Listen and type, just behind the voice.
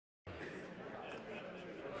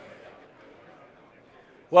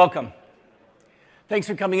Welcome. Thanks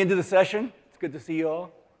for coming into the session. It's good to see you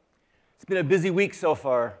all. It's been a busy week so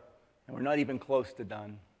far, and we're not even close to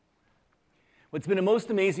done. What's been the most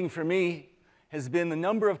amazing for me has been the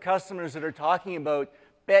number of customers that are talking about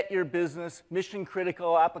bet your business,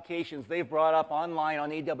 mission-critical applications they've brought up online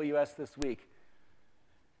on AWS this week.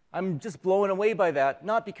 I'm just blown away by that,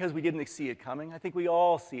 not because we didn't see it coming. I think we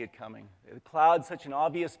all see it coming. The cloud's such an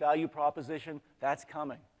obvious value proposition, that's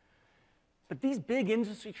coming. But these big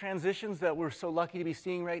industry transitions that we're so lucky to be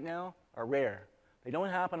seeing right now are rare. They don't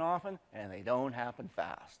happen often, and they don't happen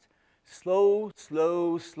fast. Slow,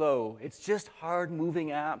 slow, slow. It's just hard-moving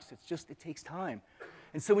apps. It takes time.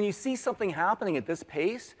 And so when you see something happening at this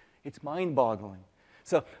pace, it's mind-boggling.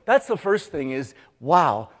 So that's the first thing is,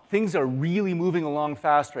 wow, things are really moving along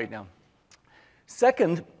fast right now.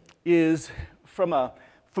 Second is, from a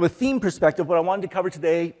theme perspective, what I wanted to cover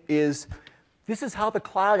today is this is how the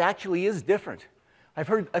cloud actually is different. I've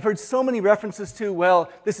heard so many references to, well,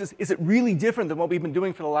 is it really different than what we've been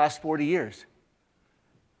doing for the last 40 years?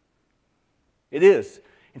 It is.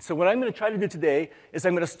 And so what I'm going to try to do today is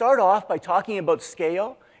I'm going to start off by talking about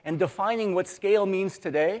scale and defining what scale means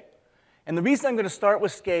today. And the reason I'm going to start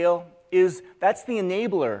with scale is that's the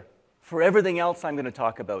enabler for everything else I'm going to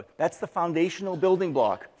talk about. That's the foundational building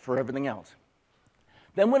block for everything else.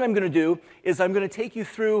 Then what I'm going to do is I'm going to take you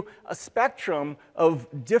through a spectrum of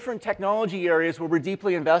different technology areas where we're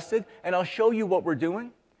deeply invested, and I'll show you what we're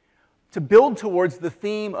doing to build towards the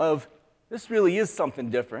theme of this really is something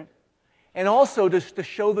different, and also to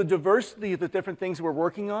show the diversity of the different things we're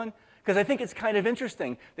working on, because I think it's kind of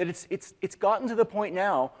interesting that it's gotten to the point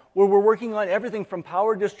now where we're working on everything from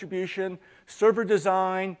power distribution, server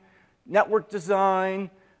design, network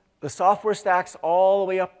design, the software stacks all the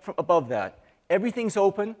way up above that. Everything's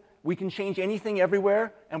open. We can change anything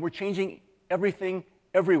everywhere, and we're changing everything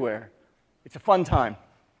everywhere. It's a fun time.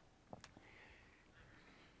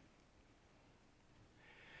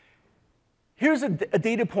 Here's a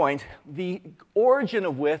data point, the origin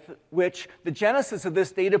of which the genesis of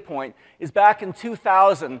this data point is back in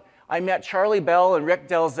 2000. I met Charlie Bell and Rick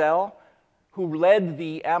Dalzell, who led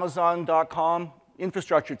the Amazon.com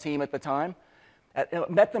infrastructure team at the time.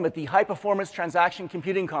 Met them at the High Performance Transaction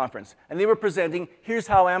Computing Conference, and they were presenting, here's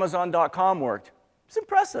how Amazon.com worked. It's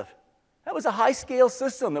impressive. That was a high-scale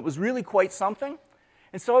system that was really quite something.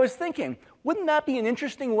 And so I was thinking, wouldn't that be an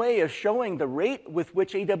interesting way of showing the rate with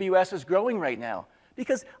which AWS is growing right now?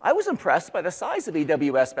 Because I was impressed by the size of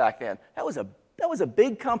AWS back then. That was a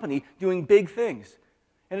big company doing big things.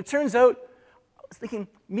 And it turns out, I was thinking,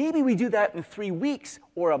 maybe we do that in 3 weeks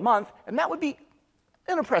or a month, and that would be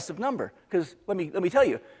an impressive number, because let me tell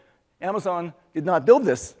you, Amazon did not build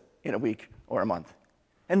this in a week or a month.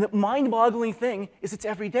 And the mind-boggling thing is it's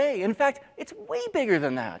every day. In fact, it's way bigger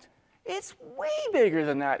than that. It's way bigger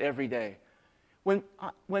than that every day.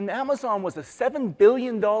 When Amazon was a $7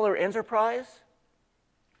 billion enterprise,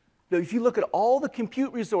 if you look at all the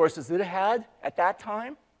compute resources that it had at that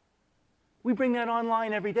time, we bring that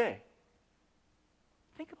online every day.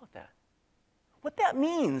 Think about that. What that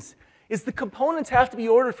means is the components have to be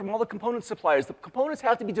ordered from all the component suppliers. The components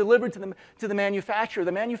have to be delivered to the manufacturer.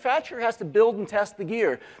 The manufacturer has to build and test the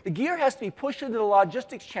gear. The gear has to be pushed into the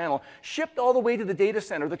logistics channel, shipped all the way to the data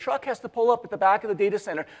center. The truck has to pull up at the back of the data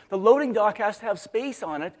center. The loading dock has to have space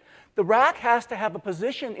on it. The rack has to have a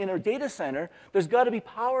position in our data center. There's got to be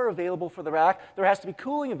power available for the rack. There has to be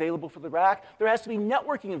cooling available for the rack. There has to be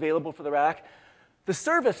networking available for the rack. The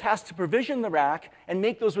service has to provision the rack and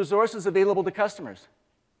make those resources available to customers.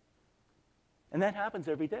 And that happens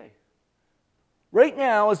every day. Right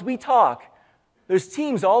now, as we talk, there's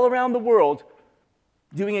teams all around the world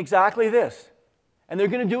doing exactly this. And they're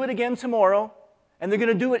going to do it again tomorrow, and they're going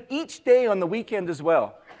to do it each day on the weekend as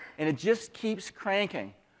well. And it just keeps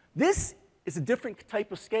cranking. This is a different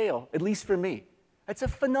type of scale, at least for me. It's a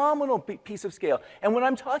phenomenal piece of scale. And when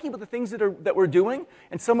I'm talking about the things that we're doing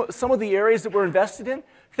and some of the areas that we're invested in,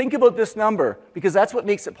 think about this number, because that's what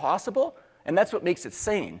makes it possible, and that's what makes it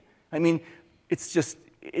sane. I mean, it's just,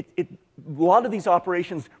 a lot of these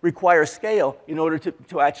operations require scale in order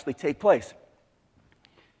to actually take place.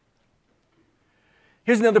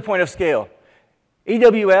 Here's another point of scale.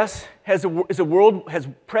 AWS has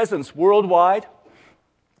presence worldwide.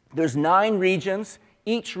 There's 9 regions.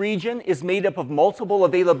 Each region is made up of multiple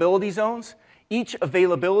availability zones. Each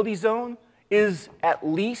availability zone is at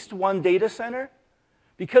least one data center.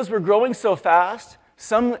 Because we're growing so fast,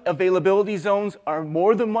 some availability zones are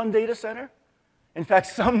more than one data center. In fact,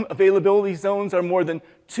 some availability zones are more than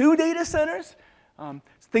 2 data centers.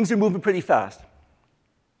 Things are moving pretty fast.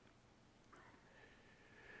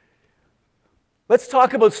 Let's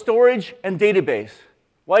talk about storage and database.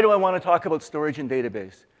 Why do I want to talk about storage and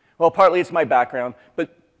database? Well, partly it's my background, but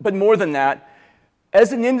more than that,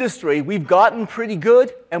 as an industry, we've gotten pretty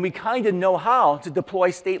good, and we kind of know how to deploy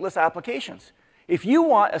stateless applications. If you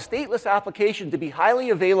want a stateless application to be highly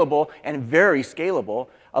available and very scalable,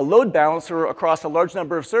 a load balancer across a large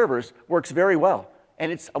number of servers works very well.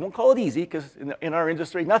 And I won't call it easy, because in our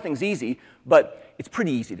industry, nothing's easy, but it's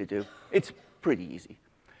pretty easy to do. It's pretty easy.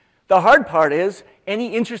 The hard part is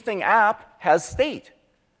any interesting app has state.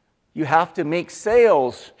 You have to make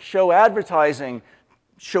sales, show advertising,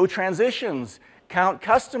 show transitions, count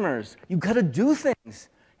customers. You've got to do things,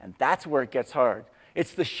 and that's where it gets hard.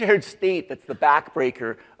 It's the shared state that's the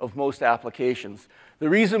backbreaker of most applications. The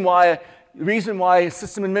reason why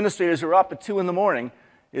system administrators are up at 2 in the morning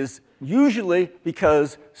is usually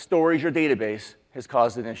because storage or database has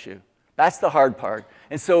caused an issue. That's the hard part.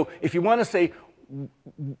 And so if you want to say,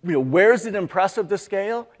 where is it impressive to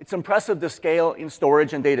scale? It's impressive to scale in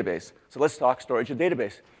storage and database. So let's talk storage and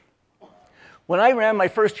database. When I ran my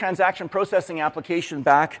first transaction processing application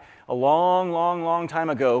back a long, long, long time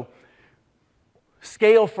ago,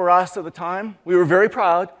 scale for us at the time, we were very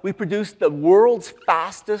proud. We produced the world's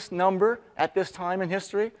fastest number at this time in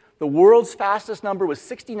history. The world's fastest number was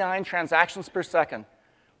 69 transactions per second.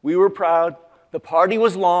 We were proud. The party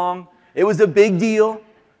was long. It was a big deal.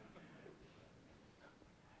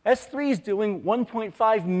 S3 is doing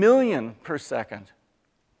 1.5 million per second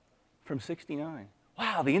from 69.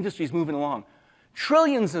 Wow, the industry's moving along.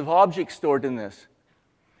 Trillions of objects stored in this.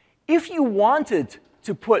 If you wanted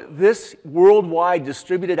to put this worldwide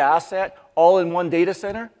distributed asset all in one data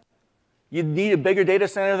center, you'd need a bigger data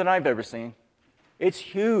center than I've ever seen. It's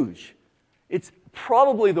huge. It's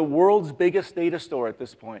probably the world's biggest data store at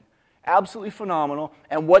this point. Absolutely phenomenal.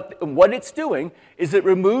 And what it's doing is it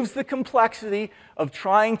removes the complexity of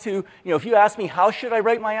trying to, if you ask me, how should I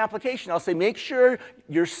write my application? I'll say, make sure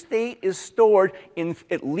your state is stored in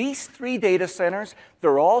at least 3 data centers.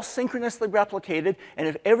 They're all synchronously replicated. And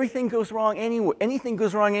if everything goes wrong anywhere, anything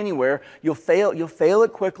goes wrong anywhere, you'll fail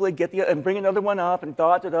it quickly, and bring another one up, and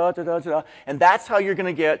And that's how you're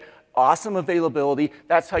going to get awesome availability.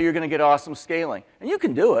 That's how you're going to get awesome scaling. And you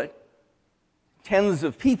can do it. Tens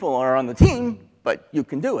of people are on the team, but you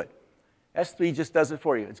can do it. S3 just does it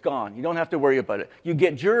for you. It's gone. You don't have to worry about it. You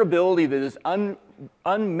get durability that is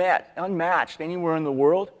unmatched anywhere in the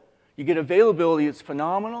world. You get availability that's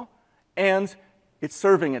phenomenal, and it's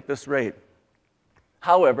serving at this rate.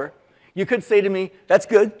 However, you could say to me, that's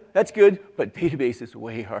good, but database is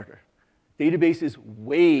way harder. Database is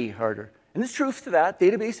way harder. And there's truth to that.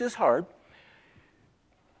 Database is hard.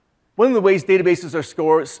 One of the ways databases are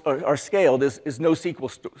scaled is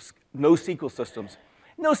NoSQL systems.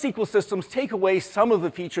 NoSQL systems take away some of the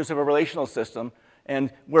features of a relational system,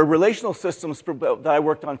 and where relational systems that I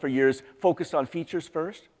worked on for years focused on features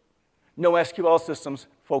first, NoSQL systems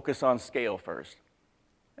focus on scale first.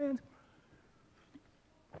 And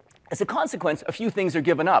as a consequence, a few things are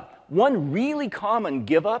given up. One really common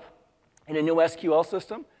give up in a NoSQL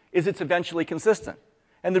system is it's eventually consistent.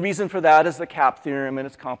 And the reason for that is the CAP theorem, and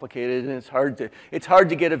it's complicated, and it's hard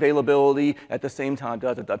to get availability at the same time.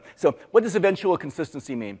 So what does eventual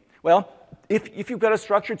consistency mean? Well, if you've got a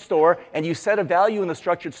structured store, and you set a value in the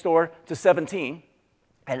structured store to 17,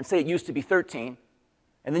 and say it used to be 13,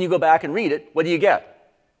 and then you go back and read it, what do you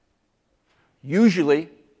get? Usually,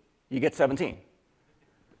 you get 17.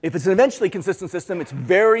 If it's an eventually consistent system, it's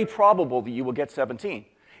very probable that you will get 17.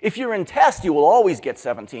 If you're in test, you will always get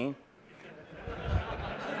 17.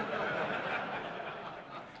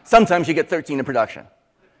 Sometimes you get 13 in production.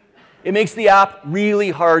 It makes the app really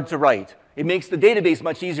hard to write. It makes the database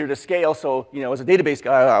much easier to scale, so as a database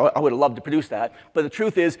guy, I would have loved to produce that. But the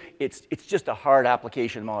truth is, it's just a hard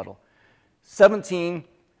application model. 17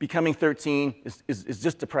 becoming 13 is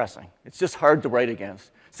just depressing. It's just hard to write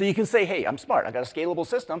against. So you can say, hey, I'm smart. I've got a scalable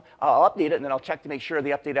system. I'll update it, and then I'll check to make sure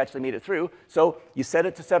the update actually made it through. So you set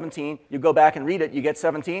it to 17. You go back and read it. You get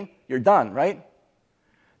 17. You're done, right?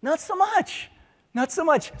 Not so much. Not so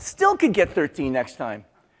much. Still could get 13 next time.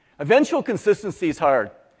 Eventual consistency is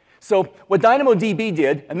hard. So what DynamoDB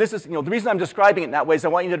did, and this is the reason I'm describing it in that way is I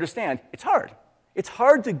want you to understand, it's hard. It's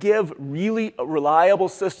hard to give really reliable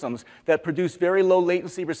systems that produce very low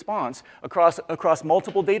latency response across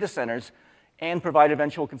multiple data centers and provide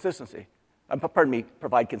eventual consistency.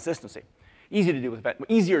 Provide consistency. Easier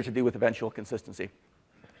to do with eventual consistency.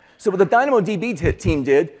 So what the DynamoDB team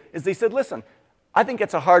did is they said, listen, I think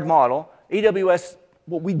it's a hard model. AWS,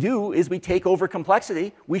 what we do is we take over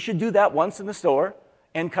complexity. We should do that once in the store,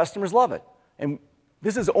 and customers love it. And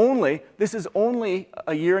this is only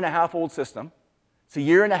a year-and-a-half-old system. It's a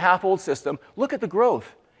year-and-a-half-old system. Look at the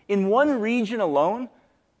growth. In one region alone,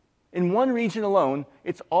 In one region alone,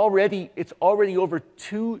 it's already over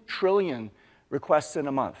 2 trillion requests in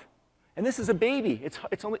a month. And this is a baby.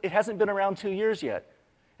 It hasn't been around 2 years yet.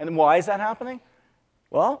 And why is that happening?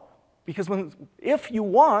 Well, because if you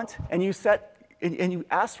want and you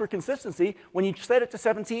ask for consistency, when you set it to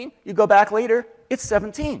 17, you go back later, it's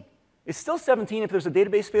 17. It's still 17 if there's a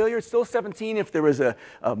database failure. It's still 17 if there was a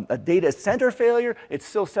data center failure. It's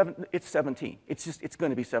 17. It's going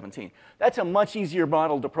to be 17. That's a much easier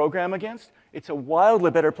model to program against. It's a wildly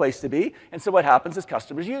better place to be. And so what happens is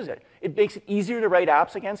customers use it. It makes it easier to write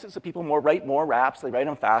apps against it, so people write more apps. They write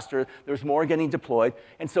them faster. There's more getting deployed.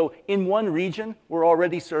 And so in one region, we're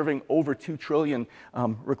already serving over 2 trillion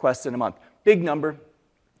requests in a month. Big number.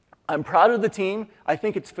 I'm proud of the team. I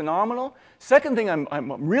think it's phenomenal. Second thing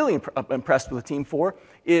I'm really impressed with the team for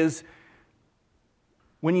is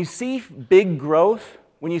when you see big growth,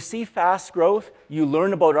 when you see fast growth, you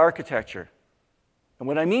learn about architecture. And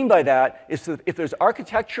what I mean by that is that if there's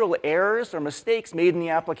architectural errors or mistakes made in the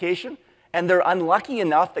application, and they're unlucky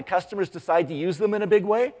enough that customers decide to use them in a big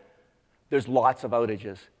way, there's lots of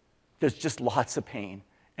outages. There's just lots of pain.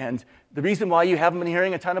 And the reason why you haven't been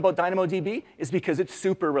hearing a ton about DynamoDB is because it's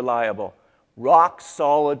super reliable. Rock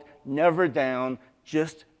solid, never down,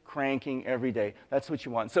 just cranking every day. That's what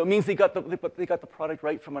you want. So it means they got the product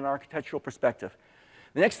right from an architectural perspective.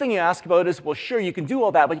 The next thing you ask about is, well, sure, you can do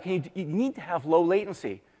all that, but you need to have low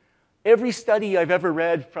latency. Every study I've ever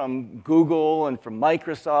read from Google and from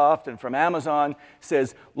Microsoft and from Amazon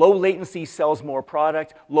says low latency sells more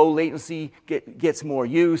product, low latency gets more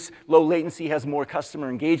use, low latency has more customer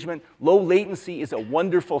engagement. Low latency is a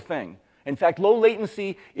wonderful thing. In fact, low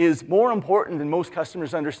latency is more important than most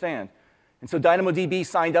customers understand. And so DynamoDB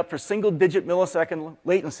signed up for single-digit millisecond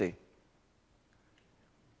latency.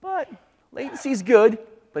 But latency is good,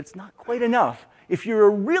 but it's not quite enough. If you're a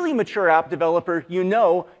really mature app developer, you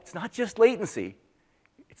know it's not just latency.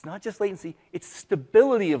 It's not just latency, it's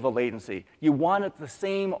stability of the latency. You want it the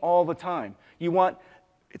same all the time. You want,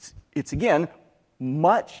 it's again,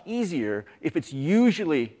 much easier if it's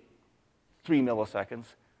usually 3 milliseconds,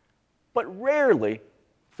 but rarely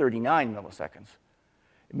 39 milliseconds.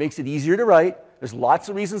 It makes it easier to write. There's lots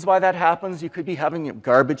of reasons why that happens. You could be having a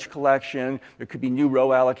garbage collection. There could be new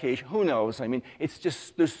row allocation. Who knows? I mean, it's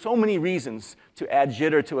just, there's so many reasons to add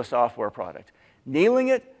jitter to a software product. Nailing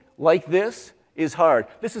it like this is hard.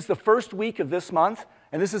 This is the first week of this month,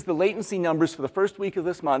 and this is the latency numbers for the first week of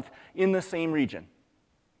this month in the same region.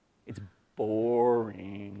 It's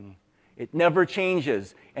boring. It never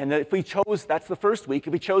changes. And if we chose, that's the first week.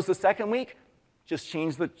 If we chose the second week, just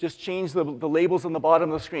change the labels on the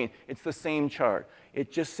bottom of the screen. It's the same chart.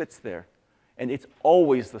 It just sits there. And it's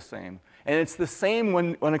always the same. And it's the same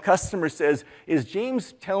when a customer says, is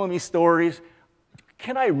James telling me stories?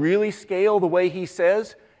 Can I really scale the way he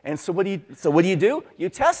says? And so what do you do? You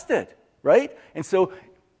test it, right? And so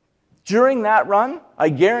during that run, I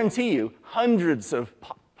guarantee you, hundreds of,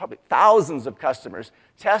 probably thousands of customers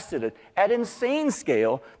tested it at insane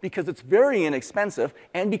scale because it's very inexpensive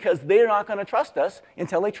and because they're not going to trust us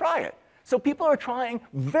until they try it. So people are trying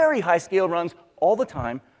very high scale runs all the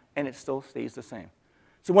time, and it still stays the same.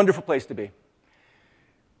 It's a wonderful place to be.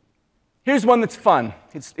 Here's one that's fun.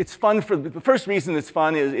 It's fun for the first reason it's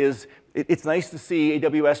fun is it's nice to see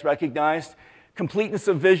AWS recognized. Completeness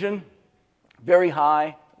of vision, very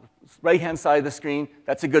high, right-hand side of the screen.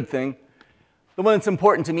 That's a good thing. The one that's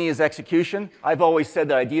important to me is execution. I've always said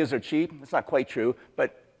that ideas are cheap. It's not quite true,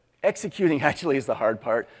 but executing actually is the hard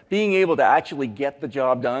part. Being able to actually get the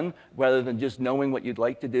job done rather than just knowing what you'd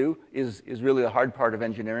like to do is really the hard part of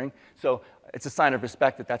engineering. So it's a sign of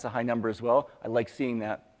respect that that's a high number as well. I like seeing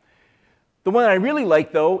that. The one I really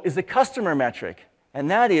like, though, is the customer metric, and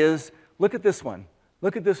that is, look at this one.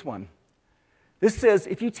 Look at this one. This says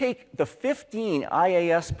if you take the 15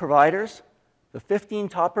 IaaS providers, the 15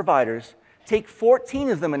 top providers, take 14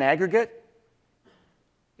 of them in aggregate,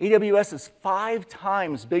 AWS is 5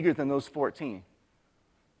 times bigger than those 14.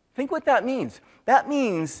 Think what that means. That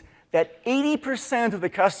means that 80% of the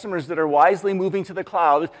customers that are wisely moving to the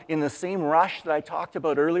cloud in the same rush that I talked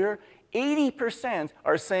about earlier, 80%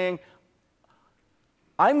 are saying,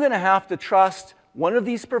 I'm going to have to trust one of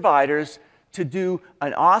these providers to do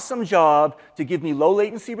an awesome job, to give me low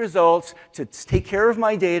latency results, to take care of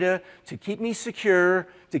my data, to keep me secure,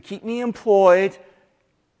 to keep me employed,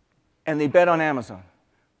 and they bet on Amazon.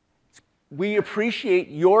 We appreciate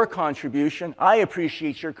your contribution. I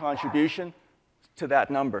appreciate your contribution to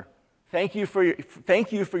that number. Thank you for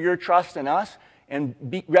your trust in us,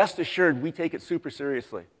 and rest assured we take it super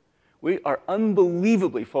seriously. We are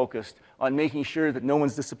unbelievably focused on making sure that no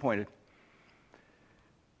one's disappointed.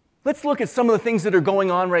 Let's look at some of the things that are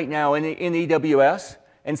going on right now in AWS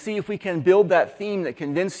and see if we can build that theme that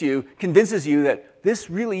convinces you that this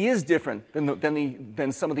really is different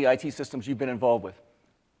than some of the IT systems you've been involved with.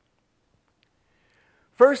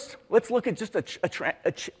 First, let's look at just a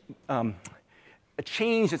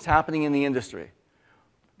change that's happening in the industry.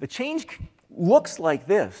 The change looks like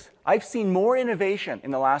this. I've seen more innovation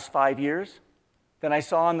in the last 5 years than I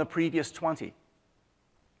saw in the previous 20.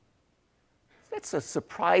 That's a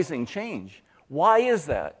surprising change. Why is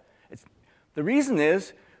that? The reason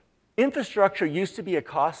is infrastructure used to be a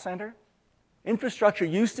cost center. Infrastructure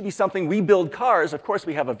used to be something we build cars. Of course,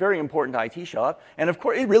 we have a very important IT shop, and of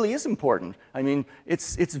course, it really is important. I mean,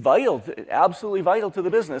 it's vital, absolutely vital to the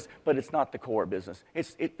business, but it's not the core business.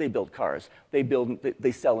 They build cars.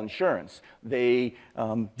 They sell insurance. They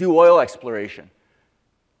do oil exploration.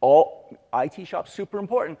 All IT shops super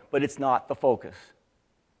important, but it's not the focus.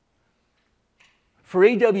 For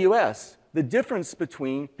AWS, the difference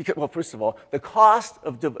between, well, first of all, the cost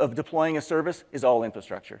of deploying a service is all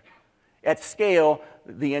infrastructure. At scale,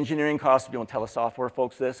 the engineering costs, we don't tell the software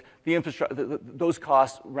folks this, those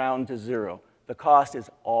costs round to zero. The cost is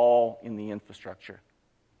all in the infrastructure.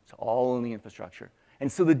 It's all in the infrastructure. And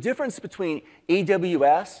so the difference between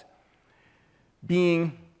AWS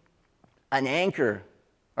being an anchor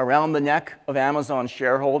around the neck of Amazon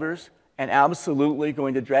shareholders and absolutely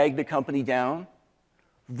going to drag the company down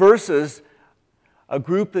versus a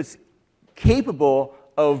group that's capable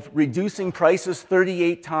of reducing prices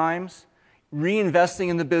 38 times, reinvesting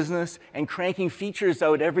in the business, and cranking features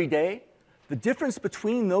out every day, the difference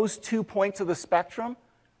between those 2 points of the spectrum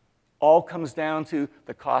all comes down to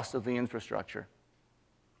the cost of the infrastructure.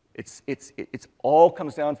 It's all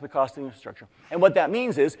comes down to the cost of the infrastructure. And what that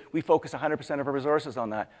means is we focus 100% of our resources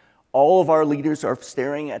on that. All of our leaders are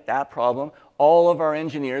staring at that problem. All of our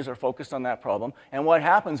engineers are focused on that problem. And what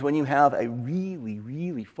happens when you have a really,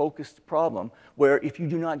 really focused problem where if you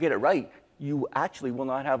do not get it right, you actually will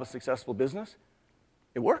not have a successful business?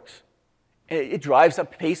 It works. It drives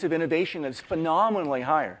up the pace of innovation that's phenomenally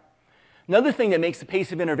higher. Another thing that makes the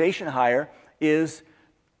pace of innovation higher is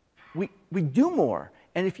we do more.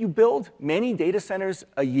 And if you build many data centers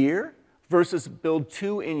a year versus build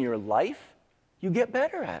 2 in your life, you get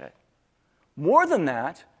better at it. More than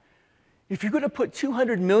that, if you're going to put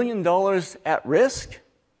 $200 million at risk,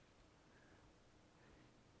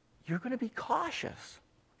 you're going to be cautious.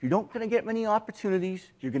 You're not going to get many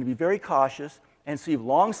opportunities. You're going to be very cautious. And so you have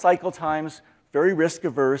long cycle times, very risk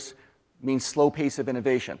averse, means slow pace of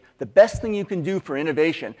innovation. The best thing you can do for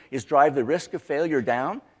innovation is drive the risk of failure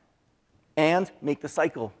down and make the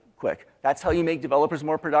cycle quick. That's how you make developers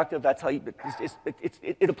more productive. That's how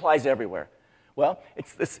it applies everywhere. Well,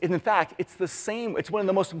 in fact, it's the same. It's one of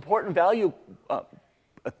the most important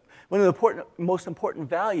most important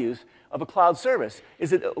values of a cloud service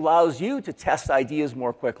is it allows you to test ideas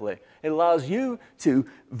more quickly. It allows you to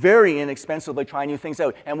very inexpensively try new things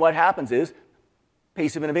out. And what happens is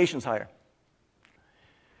pace of innovation is higher.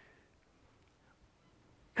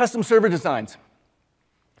 Custom server designs.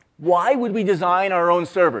 Why would we design our own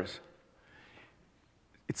servers?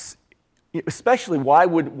 Especially, why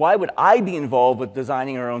would I be involved with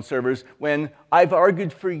designing our own servers when I've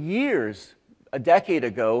argued for years, a decade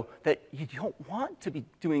ago, that you don't want to be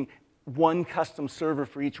doing one custom server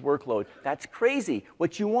for each workload. That's crazy.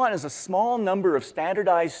 What you want is a small number of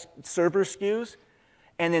standardized server SKUs,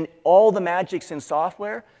 and then all the magic's in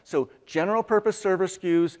software. So general purpose server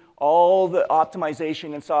SKUs, all the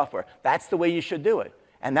optimization in software. That's the way you should do it.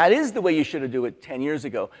 And that is the way you should have done it 10 years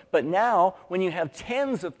ago. But now, when you have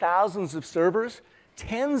tens of thousands of servers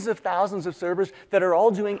that are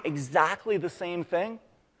all doing exactly the same thing,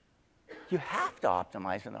 you have to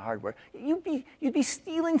optimize in the hardware. You'd be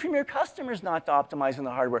stealing from your customers not to optimize in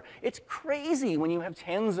the hardware. It's crazy when you have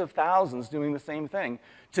tens of thousands doing the same thing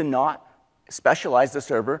to not specialize the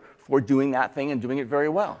server for doing that thing and doing it very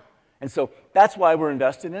well. And so that's why we're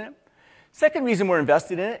invested in it. Second reason we're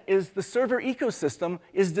invested in it is the server ecosystem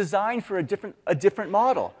is designed for a different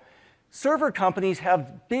model. Server companies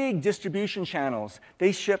have big distribution channels.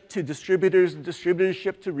 They ship to distributors, and distributors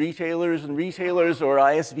ship to retailers, and retailers or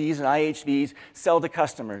ISVs and IHVs sell to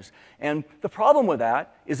customers. And the problem with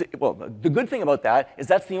that is, well, the good thing about that is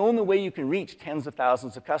that's the only way you can reach tens of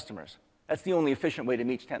thousands of customers. That's the only efficient way to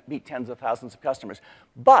meet tens of thousands of customers.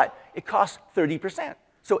 But it costs 30%.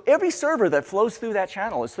 So every server that flows through that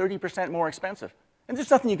channel is 30% more expensive. And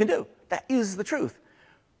there's nothing you can do. That is the truth.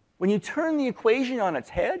 When you turn the equation on its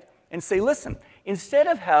head and say, listen, instead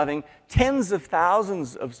of having tens of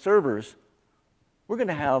thousands of servers, we're going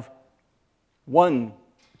to have 1,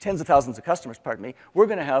 tens of thousands of customers, pardon me, we're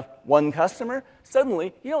going to have one customer.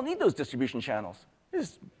 Suddenly, you don't need those distribution channels.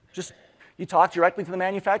 It's just you talk directly to the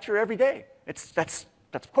manufacturer every day. That's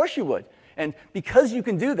of course you would. And because you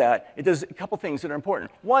can do that, it does a couple things that are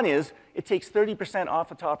important. One is it takes 30% off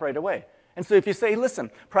the top right away. And so if you say, listen,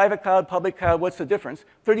 private cloud, public cloud, what's the difference?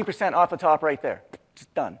 30% off the top right there.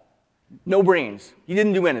 Just done. No brains. You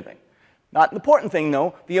didn't do anything. Not an important thing,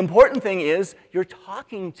 though. The important thing is you're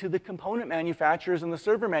talking to the component manufacturers and the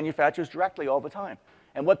server manufacturers directly all the time.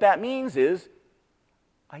 And what that means is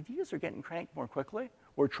ideas are getting cranked more quickly.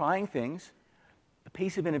 We're trying things. The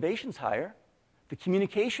pace of innovation's higher. The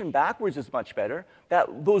communication backwards is much better.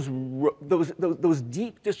 Those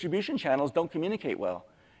deep distribution channels don't communicate well.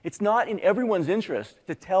 It's not in everyone's interest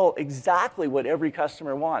to tell exactly what every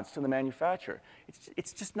customer wants to the manufacturer.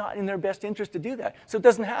 It's just not in their best interest to do that. So it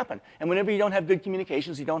doesn't happen. And whenever you don't have good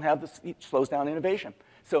communications, you don't have this, it slows down innovation.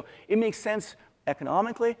 So it makes sense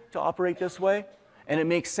economically to operate this way, and it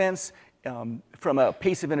makes sense from a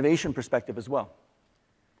pace of innovation perspective as well.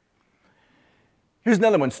 Here's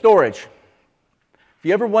another one, storage. If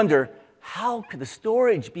you ever wonder, how could the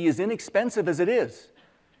storage be as inexpensive as it is?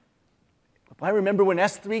 I remember when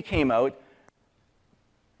S3 came out,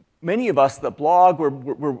 many of us that blog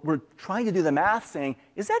were trying to do the math saying,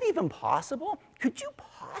 is that even possible? Could you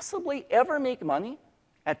possibly ever make money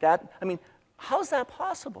at that? I mean, how's that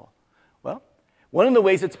possible? Well, one of the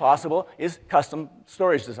ways it's possible is custom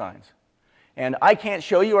storage designs. And I can't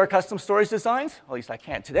show you our custom storage designs. At least I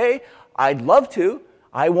can't today. I'd love to.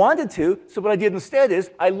 I wanted to, so what I did instead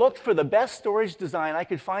is I looked for the best storage design I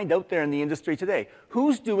could find out there in the industry today.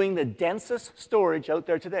 Who's doing the densest storage out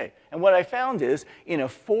there today? And what I found is in a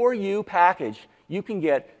 4U package, you can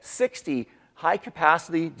get 60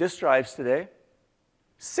 high-capacity disk drives today,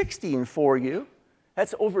 60 in 4U.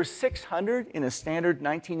 That's over 600 in a standard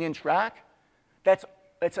 19-inch rack. That's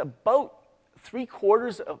about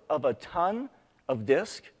 3/4 of a ton of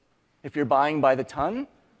disk if you're buying by the ton.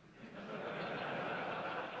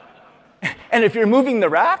 And if you're moving the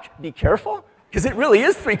rack, be careful, because it really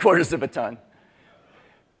is 3/4 of a ton.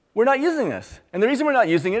 We're not using this. And the reason we're not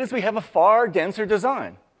using it is we have a far denser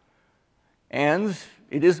design. And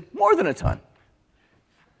it is more than a ton.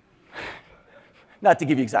 Not to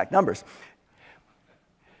give you exact numbers.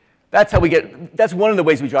 That's one of the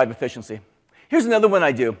ways we drive efficiency. Here's another one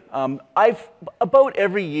I do. About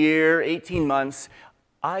every year, 18 months,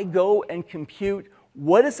 I go and compute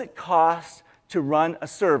what does it cost to run a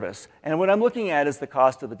service. And what I'm looking at is the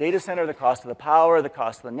cost of the data center, the cost of the power, the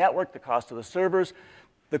cost of the network, the cost of the servers,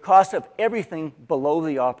 the cost of everything below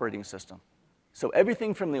the operating system. So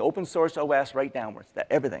everything from the open source OS right downwards,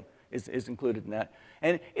 everything is included in that.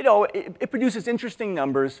 And it produces interesting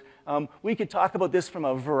numbers. We could talk about this from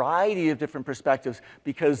a variety of different perspectives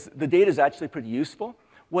because the data is actually pretty useful.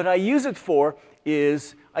 What I use it for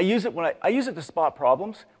is I use it to spot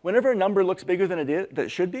problems. Whenever a number looks bigger than it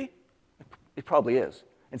should be, it probably is.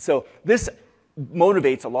 And so this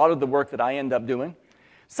motivates a lot of the work that I end up doing.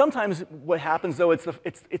 Sometimes what happens, though,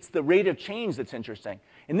 it's the rate of change that's interesting.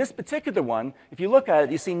 In this particular one, if you look at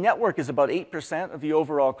it, you see network is about 8% of the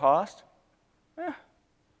overall cost.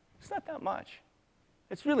 It's not that much.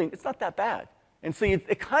 It's not that bad. And so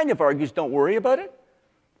it kind of argues, don't worry about it.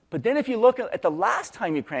 But then if you look at the last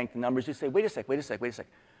time you cranked the numbers, you say, wait a sec.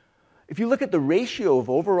 If you look at the ratio of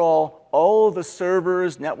overall all of the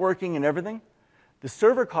servers, networking, and everything, the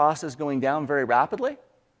server cost is going down very rapidly.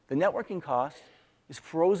 The networking cost is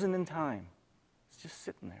frozen in time. It's just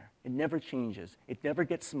sitting there. It never changes. It never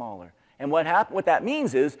gets smaller. And what that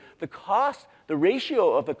means is the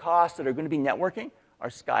ratio of the costs that are going to be networking are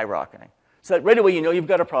skyrocketing. So that right away you know you've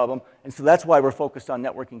got a problem, and so that's why we're focused on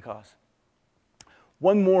networking costs.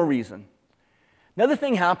 One more reason. Another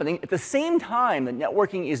thing happening, at the same time that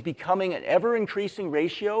networking is becoming an ever-increasing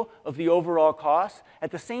ratio of the overall cost,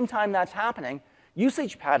 at the same time that's happening,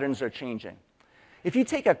 usage patterns are changing. If you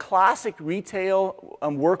take a classic retail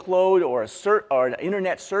workload or an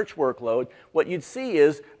internet search workload, what you'd see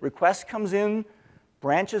is request comes in,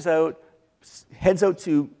 branches out, heads out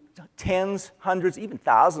to tens, hundreds, even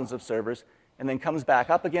thousands of servers, and then comes back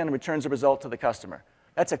up again and returns a result to the customer.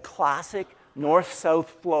 That's a classic north-south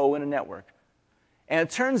flow in a network. And it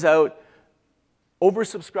turns out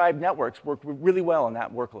oversubscribed networks work really well in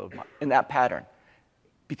that workload, in that pattern,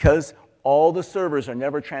 because all the servers are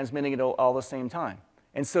never transmitting it all the same time.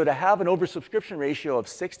 And so to have an oversubscription ratio of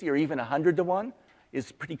 60 or even 100 to 1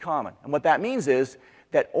 is pretty common. And what that means is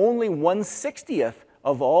that only 1/60th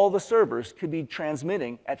of all the servers could be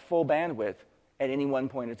transmitting at full bandwidth at any one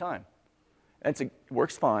point in time. It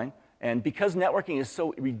works fine. And because networking is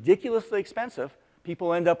so ridiculously expensive,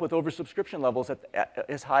 People end up with oversubscription levels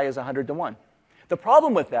as high as 100 to 1. The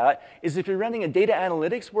problem with that is if you're running a data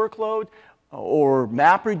analytics workload or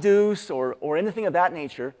MapReduce or anything of that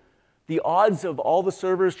nature, the odds of all the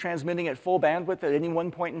servers transmitting at full bandwidth at any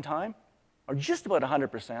one point in time are just about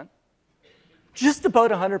 100%. Just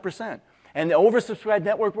about 100%. And the oversubscribed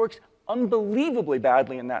network works unbelievably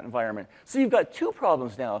badly in that environment. So you've got two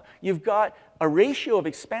problems now. You've got a ratio of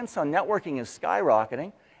expense on networking is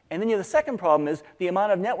skyrocketing. And then the second problem is the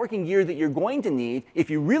amount of networking gear that you're going to need if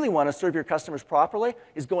you really want to serve your customers properly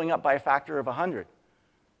is going up by a factor of 100.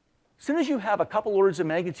 As soon as you have a couple orders of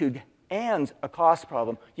magnitude and a cost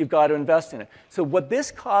problem, you've got to invest in it. So what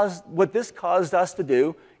this caused us to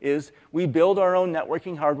do is we build our own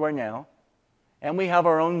networking hardware now, and we have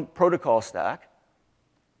our own protocol stack.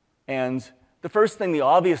 And the first thing, the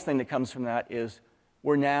obvious thing that comes from that is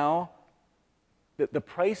we're now, the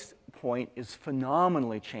price point is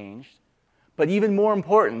phenomenally changed. But even more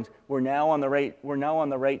important, we're now on the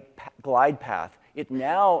right glide path. It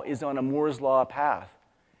now is on a Moore's Law path.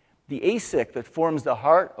 The ASIC that forms the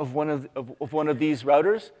heart of one of these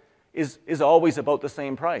routers is always about the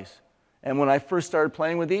same price. And when I first started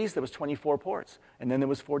playing with these, there was 24 ports, and then there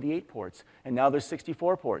was 48 ports, and now there's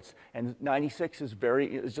 64 ports, and 96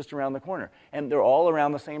 is just around the corner, and they're all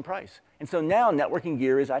around the same price. And so now networking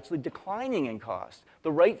gear is actually declining in cost.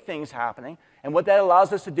 The right thing's happening, and what that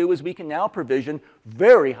allows us to do is we can now provision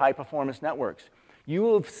very high-performance networks. You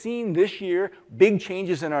will have seen this year big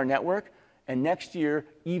changes in our network, and next year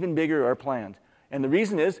even bigger are planned. And the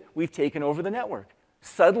reason is we've taken over the network.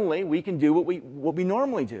 Suddenly we can do what we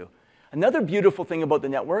normally do. Another beautiful thing about the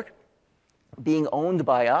network being owned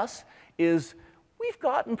by us is we've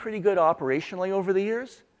gotten pretty good operationally over the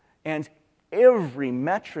years, and every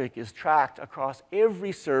metric is tracked across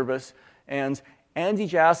every service, and Andy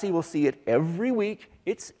Jassy will see it every week.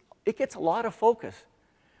 It gets a lot of focus.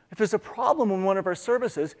 If there's a problem in one of our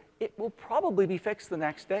services, it will probably be fixed the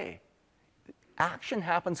next day. Action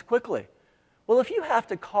happens quickly. Well, if you have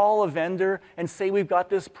to call a vendor and say we've got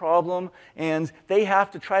this problem, and they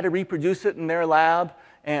have to try to reproduce it in their lab,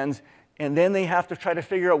 and then they have to try to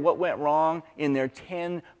figure out what went wrong in their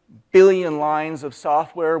 10 billion lines of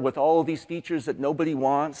software with all of these features that nobody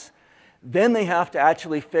wants, then they have to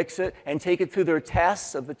actually fix it and take it through their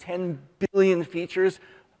tests of the 10 billion features,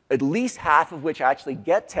 at least half of which actually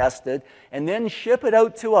get tested, and then ship it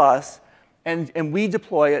out to us, and we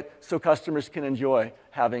deploy it so customers can enjoy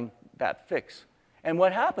having that fix. And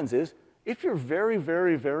what happens is, if you're very,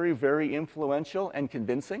 very, very, very influential and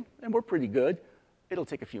convincing, and we're pretty good, it'll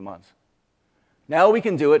take a few months. Now we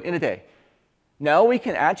can do it in a day. Now we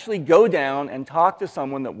can actually go down and talk to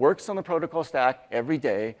someone that works on the protocol stack every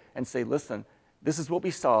day and say, listen, this is what we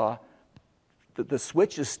saw. The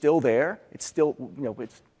switch is still there. It's still,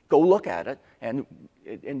 go look at it. And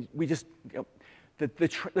we just, the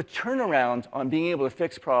turnaround on being able to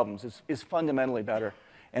fix problems is fundamentally better.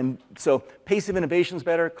 And so pace of innovation is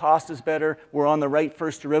better, cost is better, we're on the right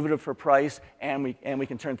first derivative for price, and we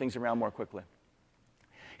can turn things around more quickly.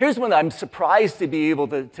 Here's one that I'm surprised to be able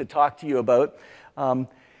to talk to you about.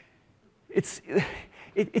 It's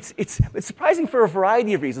surprising for a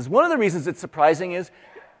variety of reasons. One of the reasons it's surprising is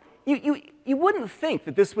you wouldn't think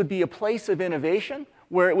that this would be a place of innovation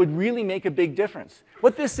where it would really make a big difference.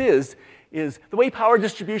 What this is the way power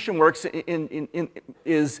distribution works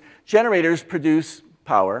is generators produce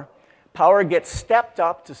power. Power gets stepped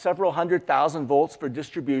up to several 100,000 volts for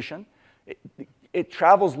distribution. It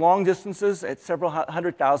travels long distances at several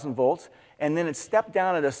 100,000 volts, and then it's stepped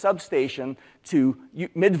down at a substation to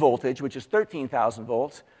mid-voltage, which is 13,000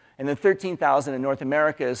 volts, and then 13,000 in North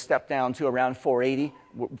America is stepped down to around 480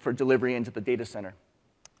 for delivery into the data center.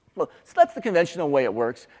 Well, so that's the conventional way it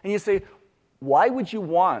works. And you say, why would you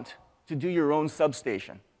want to do your own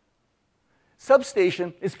substation?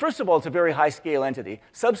 Substation is, first of all, it's a very high-scale entity.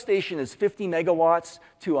 Substation is 50 megawatts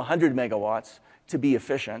to 100 megawatts to be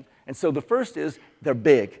efficient. And so the first is they're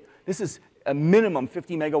big. This is a minimum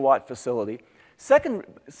 50 megawatt facility. Second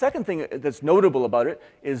thing that's notable about it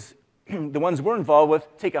is the ones we're involved with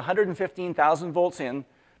take 115,000 volts in,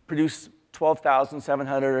 produce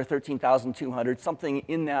 12,700 or 13,200, something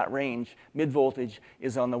in that range. Mid-voltage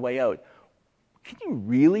is on the way out. Can you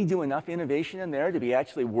really do enough innovation in there to be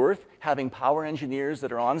actually worth having power engineers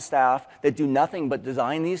that are on staff that do nothing but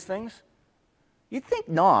design these things? You'd think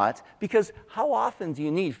not, because how often do you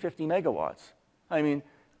need 50 megawatts? I mean,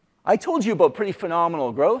 I told you about pretty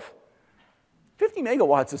phenomenal growth. 50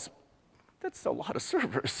 megawatts that's a lot of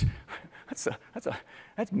servers.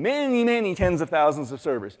 That's many, many tens of thousands of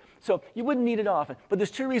servers. So you wouldn't need it often. But there's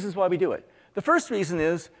two reasons why we do it. The first reason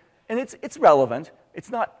is, and it's relevant, it's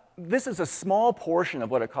not this is a small portion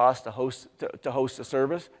of what it costs to host a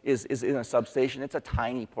service is in a substation. It's a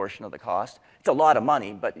tiny portion of the cost. It's a lot of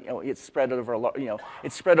money, but it's spread over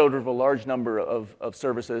a large number of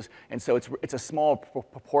services, and so it's a small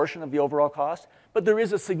proportion of the overall cost. But there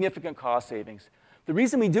is a significant cost savings. The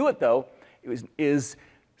reason we do it, though, is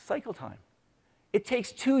cycle time. It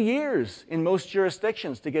takes 2 years in most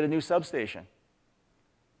jurisdictions to get a new substation.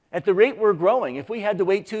 At the rate we're growing, if we had to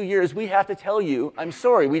wait 2 years, we have to tell you, I'm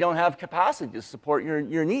sorry, we don't have capacity to support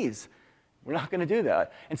your needs. We're not going to do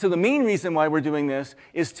that. And so the main reason why we're doing this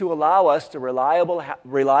is to allow us to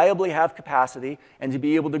reliably have capacity and to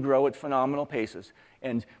be able to grow at phenomenal paces.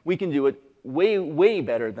 And we can do it way, way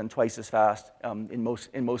better than twice as fast in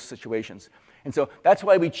most situations. And so that's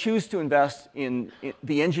why we choose to invest in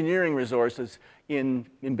the engineering resources in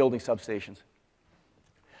building substations.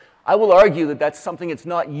 I will argue that that's something that's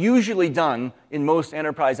not usually done in most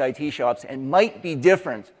enterprise IT shops and might be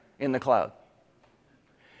different in the cloud.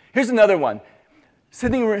 Here's another one.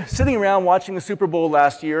 Sitting around watching the Super Bowl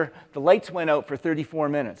last year, the lights went out for 34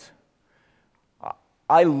 minutes.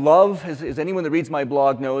 I love, as anyone that reads my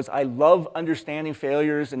blog knows, I love understanding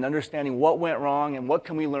failures and understanding what went wrong and what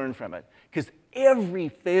can we learn from it. Because every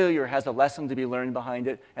failure has a lesson to be learned behind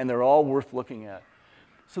it, and they're all worth looking at.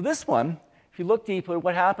 So this one, if you look deeper,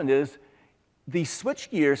 what happened is the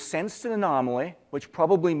switchgear sensed an anomaly, which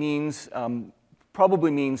probably means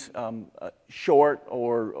short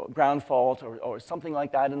or ground fault or something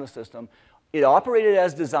like that in the system. It operated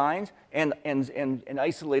as designed and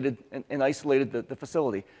isolated the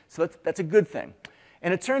facility. So that's a good thing.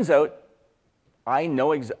 And it turns out I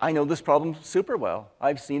know this problem super well.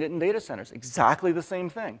 I've seen it in data centers. Exactly the same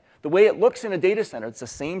thing. The way it looks in a data center, it's the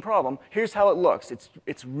same problem. Here's how it looks.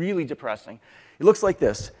 It's really depressing. It looks like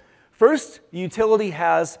this. First, the utility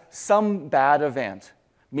has some bad event.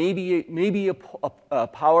 Maybe a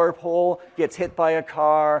power pole gets hit by a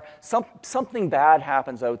car. Something bad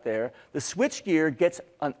happens out there. The switchgear gets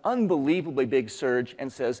an unbelievably big surge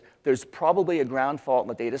and says there's probably a ground fault in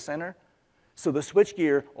the data center. So the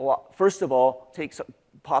switchgear, first of all,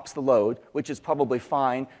 pops the load, which is probably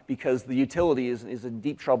fine because the utility is in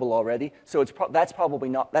deep trouble already. So that's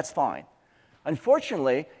fine.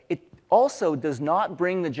 Unfortunately, it also does not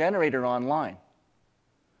bring the generator online.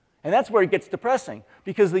 And that's where it gets depressing,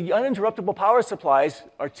 because the uninterruptible power supplies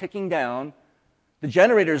are ticking down, the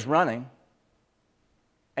generator's running,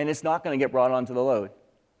 and it's not going to get brought onto the load.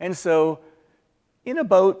 And so in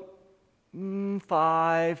about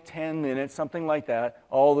 5, 10 minutes, something like that,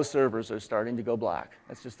 all the servers are starting to go black.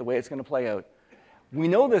 That's just the way it's going to play out. We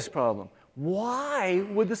know this problem. Why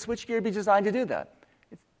would the switchgear be designed to do that?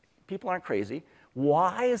 People aren't crazy.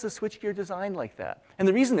 Why is the switchgear designed like that? And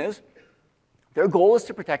the reason is, their goal is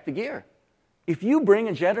to protect the gear. If you bring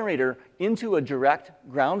a generator into a direct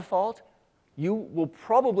ground fault, you will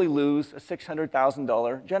probably lose a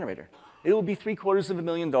 $600,000 generator. It will be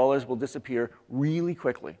 $750,000 will disappear really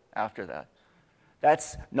quickly after that.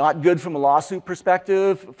 That's not good from a lawsuit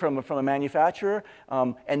perspective, from a manufacturer,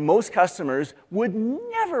 and most customers would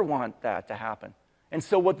never want that to happen. And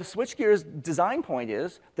so what the switchgear's design point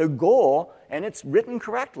is, their goal, and it's written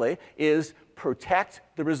correctly, is protect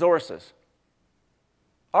the resources.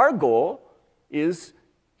 Our goal is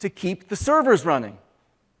to keep the servers running.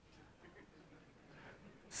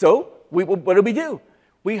 So what do?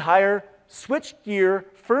 We hire switchgear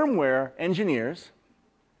firmware engineers,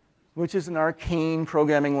 which is an arcane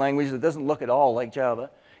programming language that doesn't look at all like Java.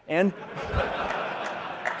 And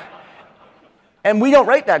we don't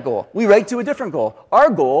write that goal. We write to a different goal. Our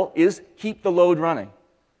goal is keep the load running.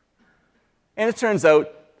 And it turns out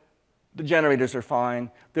the generators are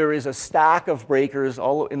fine. There is a stack of breakers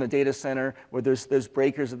all in the data center where there's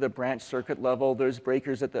breakers at the branch circuit level, there's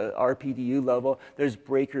breakers at the RPDU level, there's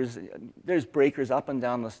breakers up and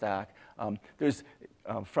down the stack.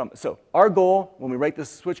 So our goal when we write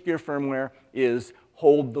this switchgear firmware is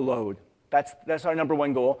hold the load. That's our number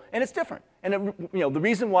one goal, and it's different. And the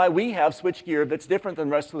reason why we have switchgear that's different than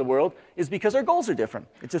the rest of the world is because our goals are different.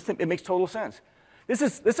 It makes total sense.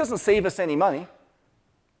 This doesn't save us any money.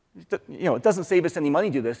 It doesn't save us any money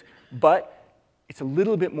to do this, but it's a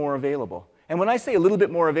little bit more available. And when I say a little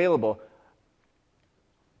bit more available,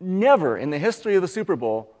 never in the history of the Super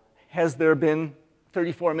Bowl has there been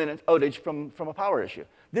 34-minute outage from a power issue.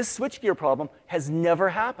 This switchgear problem has never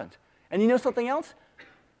happened. And you know something else?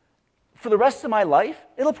 For the rest of my life,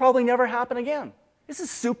 it'll probably never happen again. This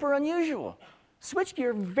is super unusual.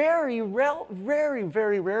 Switchgear very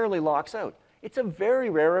rarely locks out. It's a very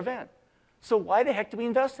rare event. So why the heck do we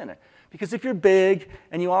invest in it? Because if you're big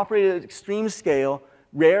and you operate at extreme scale,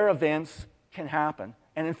 rare events can happen.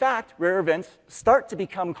 And in fact, rare events start to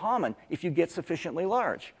become common if you get sufficiently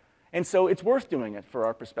large. And so it's worth doing it for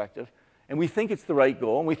our perspective. And we think it's the right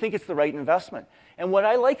goal, and we think it's the right investment. And what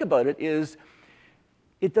I like about it is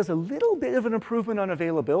it does a little bit of an improvement on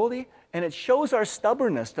availability, and it shows our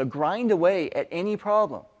stubbornness to grind away at any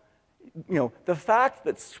problem. You know, the fact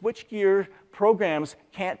that switchgear programs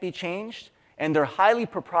can't be changed, and they're highly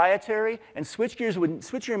proprietary, and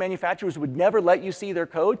switchgear manufacturers would never let you see their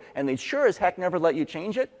code, and they'd sure as heck never let you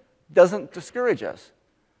change it, doesn't discourage us.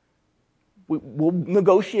 We'll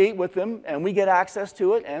negotiate with them, and we get access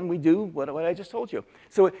to it, and we do what I just told you.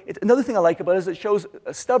 So another thing I like about it is it shows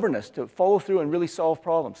a stubbornness to follow through and really solve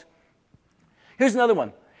problems. Here's another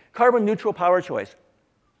one, carbon neutral power choice.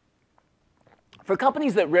 For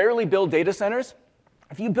companies that rarely build data centers,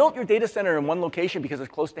 if you built your data center in one location because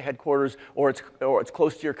it's close to headquarters, or it's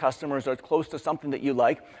close to your customers, or it's close to something that you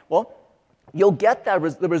like, well, you'll get the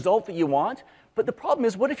result that you want. But the problem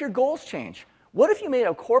is, what if your goals change? What if you made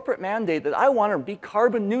a corporate mandate that I want to be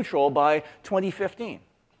carbon neutral by 2015?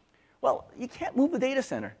 Well, you can't move the data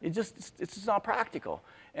center. It's just not practical.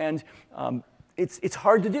 And it's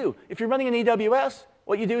hard to do. If you're running an AWS,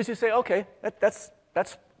 what you do is you say, OK, that's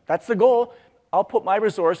the goal. I'll put my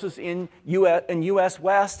resources in US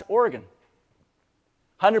West, Oregon.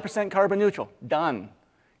 100% carbon neutral, done.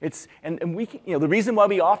 And we can, you know, the reason why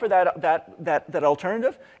we offer that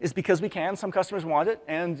alternative is because we can. Some customers want it,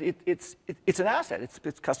 and it's an asset.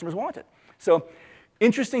 It's customers want it. So,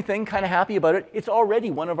 interesting thing, kind of happy about it. It's already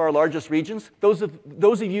one of our largest regions. Those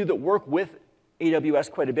of you that work with AWS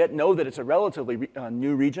quite a bit know that it's a relatively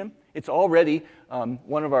new region. It's already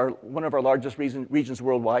one of our largest regions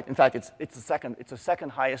worldwide. In fact, it's the second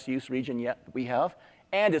highest use region yet that we have,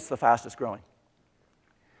 and it's the fastest growing.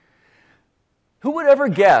 Who would ever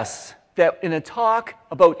guess that in a talk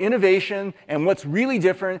about innovation and what's really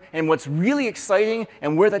different and what's really exciting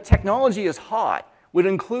and where the technology is hot would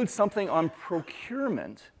include something on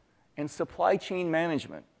procurement and supply chain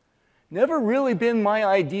management? Never really been my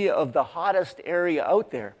idea of the hottest area out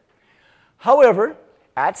there. However,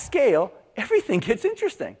 at scale, everything gets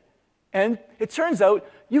interesting. And it turns out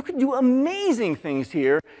you can do amazing things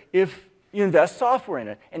here if you invest software in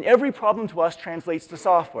it. And every problem to us translates to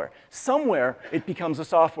software. Somewhere, it becomes a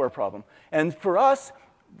software problem. And for us,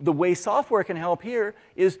 the way software can help here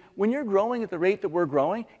is when you're growing at the rate that we're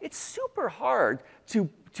growing, it's super hard to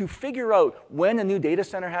figure out when a new data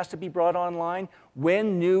center has to be brought online,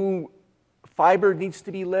 when new fiber needs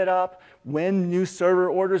to be lit up, when new server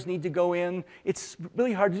orders need to go in. It's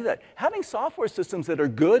really hard to do that. Having software systems that are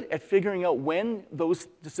good at figuring out when those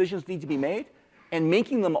decisions need to be made and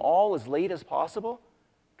making them all as late as possible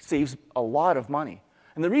saves a lot of money.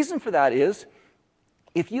 And the reason for that is,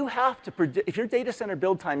 if your data center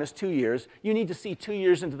build time is 2 years, you need to see 2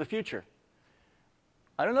 years into the future.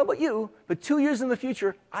 I don't know about you, but 2 years in the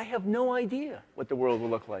future, I have no idea what the world will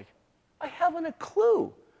look like. I haven't a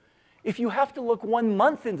clue. If you have to look 1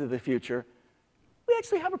 month into the future, we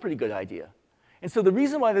actually have a pretty good idea. And so the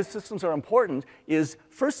reason why these systems are important is,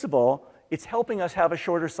 first of all, it's helping us have a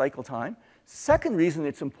shorter cycle time. Second reason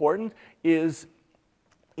it's important is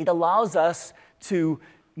it allows us to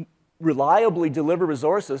reliably deliver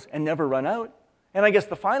resources and never run out. And I guess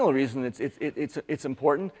the final reason it's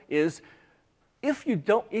important is if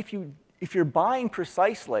you're buying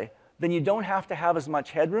precisely, then you don't have to have as much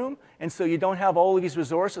headroom, and so you don't have all of these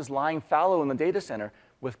resources lying fallow in the data center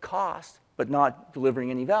with cost, but not delivering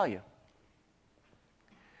any value.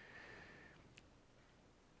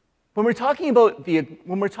 When we're talking about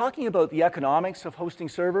the economics of hosting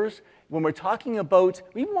servers, even when we're talking about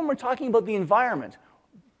the environment,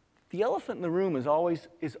 the elephant in the room is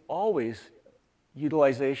always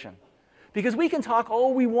utilization. Because we can talk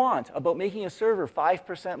all we want about making a server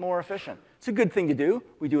 5% more efficient. It's a good thing to do.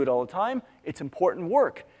 We do it all the time. It's important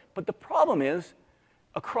work. But the problem is,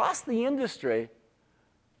 across the industry,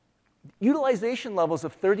 utilization levels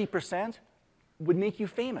of 30% would make you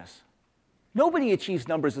famous. Nobody achieves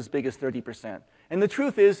numbers as big as 30%. And the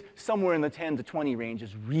truth is, somewhere in the 10 to 20 range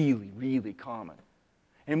is really, really common.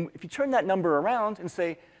 And if you turn that number around and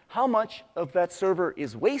say, how much of that server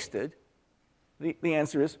is wasted, the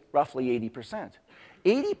answer is roughly 80%.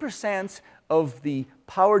 80% of the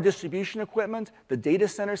power distribution equipment, the data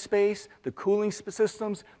center space, the cooling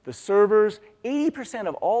systems, the servers, 80%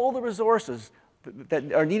 of all the resources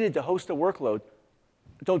that are needed to host a workload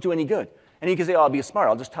don't do any good. And you can say, oh, I'll be smart,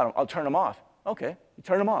 I'll turn them off. Okay, you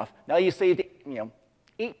turn them off. Now you saved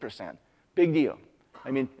 8%. Big deal. I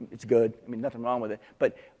mean, it's good. I mean, nothing wrong with it.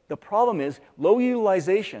 But the problem is low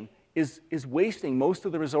utilization is wasting most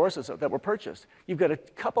of the resources that were purchased. You've got a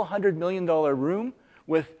couple $100 million room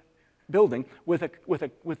with building with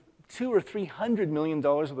 $200 or $300 million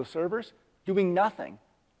worth of servers doing nothing.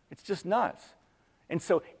 It's just nuts. And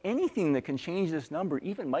so anything that can change this number,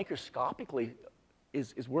 even microscopically,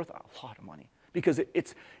 is worth a lot of money. Because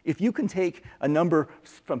if you can take a number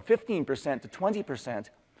from 15% to 20%,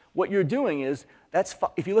 what you're doing is,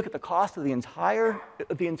 if you look at the cost of the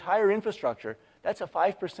entire infrastructure, that's a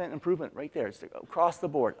 5% improvement right there. It's across the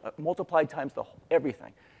board, multiplied times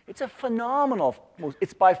everything. It's a phenomenal,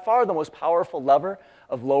 it's by far the most powerful lever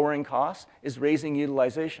of lowering costs, is raising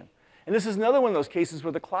utilization. And this is another one of those cases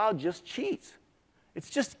where the cloud just cheats. It's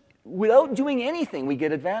just, without doing anything, we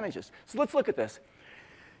get advantages. So let's look at this.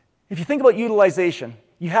 If you think about utilization,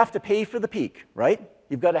 you have to pay for the peak, right?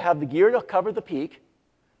 You've got to have the gear to cover the peak,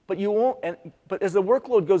 but you won't. But as the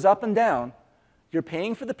workload goes up and down, you're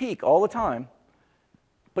paying for the peak all the time,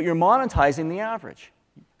 but you're monetizing the average.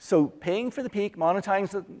 So paying for the peak,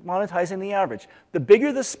 monetizing the average. The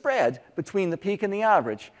bigger the spread between the peak and the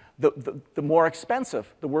average, the more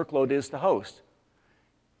expensive the workload is to host.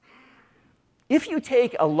 If you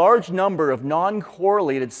take a large number of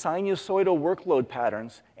non-correlated sinusoidal workload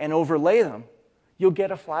patterns and overlay them, you'll get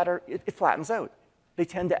a flatter, it flattens out. They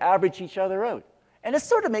tend to average each other out. And it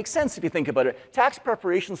sort of makes sense if you think about it. Tax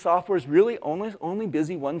preparation software is really only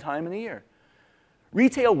busy one time in the year.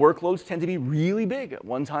 Retail workloads tend to be really big at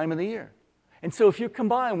one time of the year. And so if you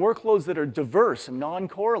combine workloads that are diverse and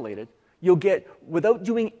non-correlated, you'll get, without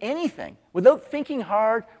doing anything, without thinking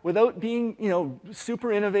hard, without being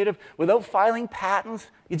super innovative, without filing patents,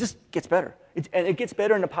 it just gets better. And it gets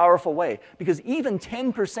better in a powerful way, because even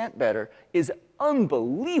 10% better is an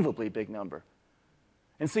unbelievably big number.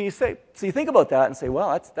 And so you think about that and say,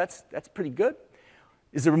 well, that's pretty good.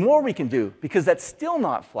 Is there more we can do? Because that's still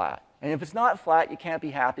not flat. And if it's not flat, you can't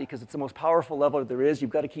be happy because it's the most powerful lever there is.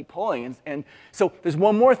 You've got to keep pulling. And so there's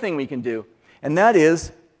one more thing we can do, and that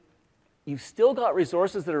is you've still got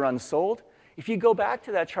resources that are unsold. If you go back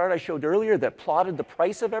to that chart I showed earlier that plotted the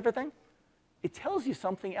price of everything, it tells you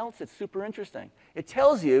something else that's super interesting. It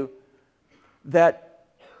tells you that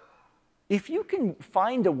if you can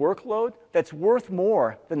find a workload that's worth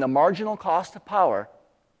more than the marginal cost of power,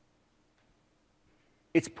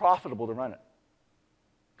 it's profitable to run it.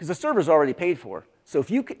 Because the server's already paid for. So if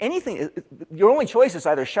your only choice is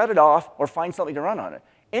either shut it off or find something to run on it.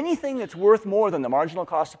 Anything that's worth more than the marginal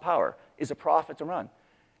cost of power is a profit to run.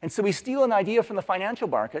 And so we steal an idea from the financial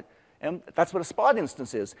market, and that's what a spot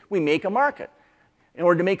instance is. We make a market. In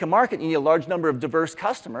order to make a market, you need a large number of diverse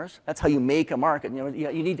customers. That's how you make a market. You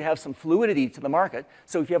need to have some fluidity to the market.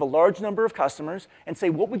 So if you have a large number of customers and say,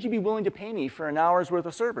 what would you be willing to pay me for an hour's worth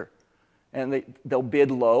of server? And they'll bid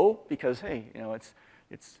low because, hey,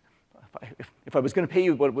 if I was going to pay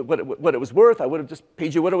you what it was worth, I would have just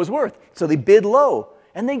paid you what it was worth. So they bid low,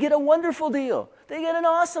 and they get a wonderful deal. They get an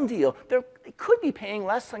awesome deal. They could be paying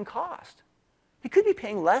less than cost. They could be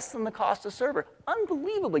paying less than the cost of server.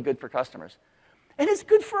 Unbelievably good for customers. And it's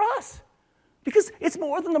good for us, because it's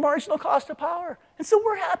more than the marginal cost of power. And so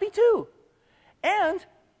we're happy too. And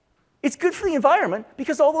it's good for the environment,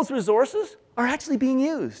 because all those resources are actually being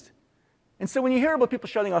used. And so when you hear about people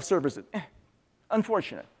shutting off servers,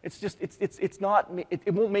 unfortunate. It's just, it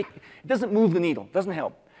doesn't move the needle, it doesn't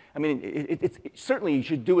help. I mean, certainly you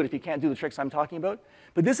should do it if you can't do the tricks I'm talking about.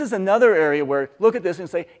 But this is another area where, look at this and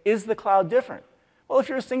say, is the cloud different? Well, if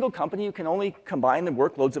you're a single company, you can only combine the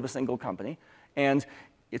workloads of a single company. And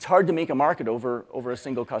it's hard to make a market over a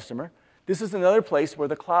single customer. This is another place where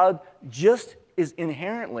the cloud just is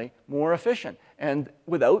inherently more efficient. And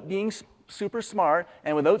without being super smart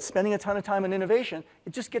and without spending a ton of time on innovation,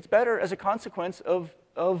 it just gets better as a consequence of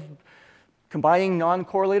combining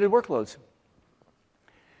non-correlated workloads.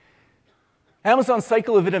 Amazon's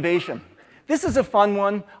cycle of innovation. This is a fun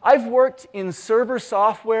one. I've worked in server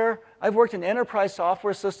software. I've worked in enterprise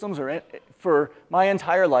software systems for my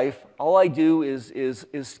entire life. All I do is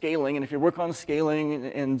scaling. And if you work on scaling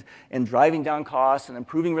and driving down costs and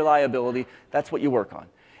improving reliability, that's what you work on.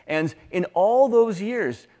 And in all those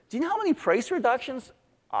years, do you know how many price reductions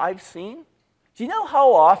I've seen? Do you know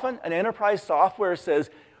how often an enterprise software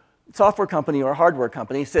company or a hardware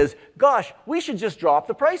company says, gosh, we should just drop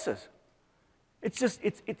the prices?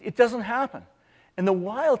 It doesn't happen. And the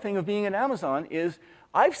wild thing of being at Amazon is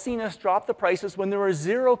I've seen us drop the prices when there was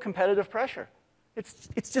zero competitive pressure. It's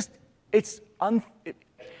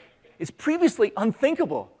previously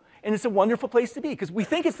unthinkable. And it's a wonderful place to be, because we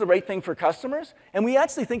think it's the right thing for customers, and we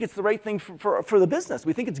actually think it's the right thing for the business.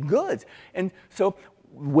 We think it's good. And so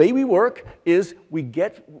the way we work is we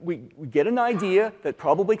get an idea that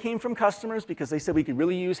probably came from customers because they said we could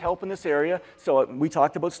really use help in this area. So we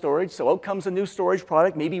talked about storage. So out comes a new storage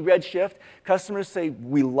product, maybe Redshift. Customers say,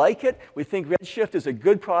 we like it. We think Redshift is a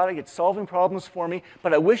good product. It's solving problems for me.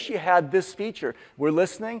 But I wish you had this feature. We're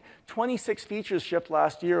listening. 26 features shipped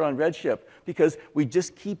last year on Redshift because we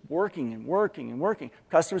just keep working and working and working.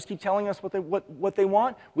 Customers keep telling us what they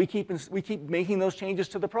want. We keep making those changes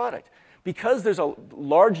to the product. Because there's a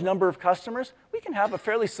large number of customers, we can have a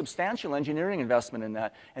fairly substantial engineering investment in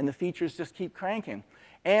that, and the features just keep cranking.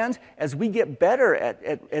 And as we get better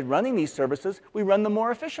at running these services, we run them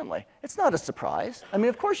more efficiently. It's not a surprise. I mean,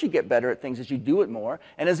 of course you get better at things as you do it more,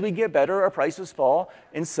 and as we get better, our prices fall,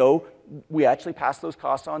 and so we actually pass those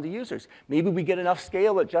costs on to users. Maybe we get enough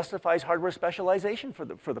scale that justifies hardware specialization for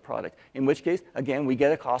the product, in which case, again, we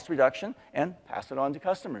get a cost reduction and pass it on to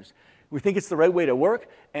customers. We think it's the right way to work,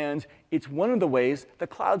 and it's one of the ways the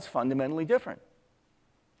cloud's fundamentally different.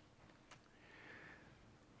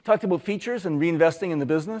 Talked about features and reinvesting in the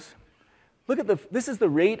business. Look at this is the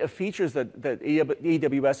rate of features that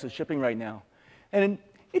AWS is shipping right now. And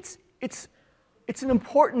it's an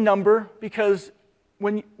important number because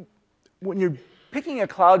when you're picking a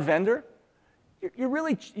cloud vendor,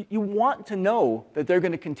 you want to know that they're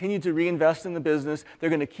going to continue to reinvest in the business. They're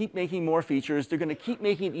going to keep making more features. They're going to keep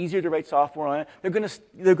making it easier to write software on it. They're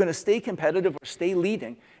going to stay competitive or stay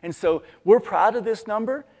leading. And so we're proud of this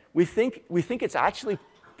number. We think it's actually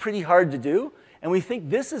pretty hard to do, and we think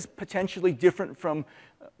this is potentially different from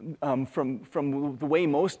the way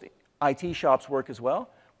most IT shops work as well.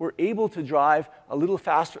 We're able to drive a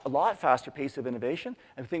lot faster pace of innovation.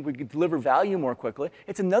 I think we could deliver value more quickly.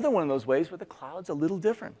 It's another one of those ways where the cloud's a little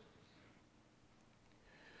different.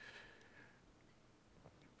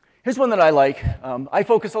 Here's one that I like. I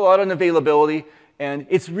focus a lot on availability, and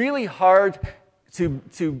it's really hard to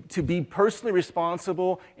be personally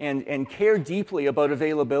responsible and care deeply about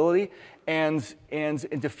availability and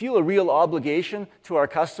to feel a real obligation to our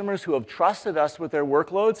customers who have trusted us with their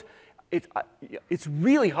workloads. It's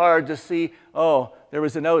really hard to see, oh, there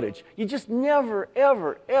was an outage. You just never,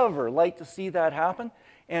 ever, ever like to see that happen.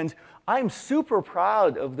 And I'm super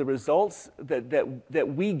proud of the results that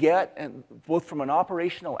we get, and both from an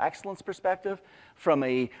operational excellence perspective, from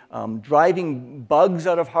a driving bugs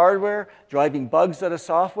out of hardware, driving bugs out of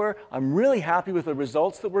software. I'm really happy with the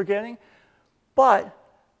results that we're getting. But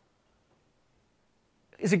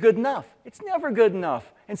is it good enough? It's never good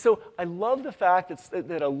enough. And so I love the fact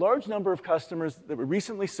that a large number of customers that were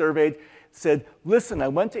recently surveyed said, listen, I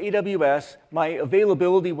went to AWS, my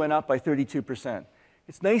availability went up by 32%.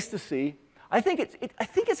 It's nice to see. I think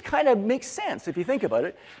it's kind of makes sense if you think about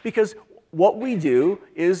it, because what we do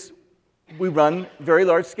is we run very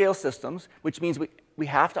large-scale systems, which means we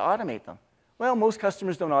have to automate them. Well, most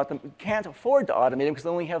customers can't afford to automate them because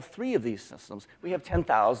they only have 3 of these systems. We have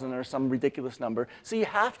 10,000 or some ridiculous number, so you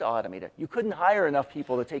have to automate it. You couldn't hire enough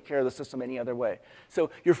people to take care of the system any other way.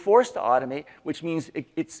 So you're forced to automate, which means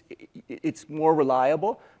it's more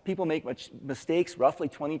reliable. People make mistakes roughly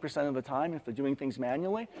 20% of the time if they're doing things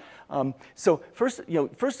manually. So first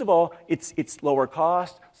of all, it's lower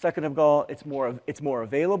cost. Second of all, it's more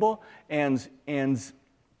available, and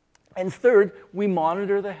third, we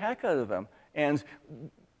monitor the heck out of them. And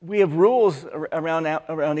we have rules around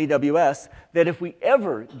AWS that if we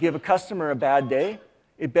ever give a customer a bad day,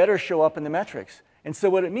 it better show up in the metrics. And so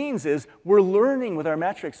what it means is we're learning with our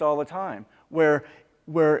metrics all the time, where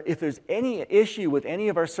if there's any issue with any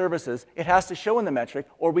of our services, it has to show in the metric,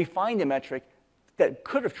 or we find a metric that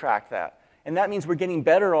could have tracked that. And that means we're getting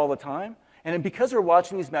better all the time. And because we're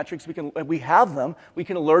watching these metrics, we have them, we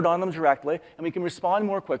can alert on them directly, and we can respond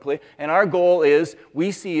more quickly. And our goal is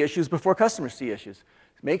we see issues before customers see issues.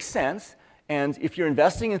 It makes sense. And if you're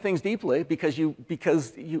investing in things deeply because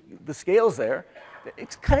the scale's there,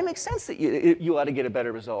 it kind of makes sense that you ought to get a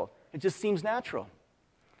better result. It just seems natural.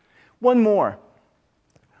 One more.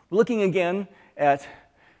 We're looking again at,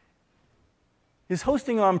 is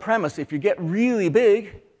hosting on-premise, if you get really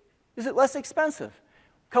big, is it less expensive?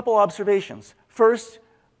 Couple observations. First,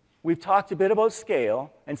 we've talked a bit about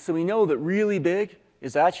scale, and so we know that really big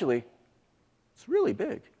is actually, it's really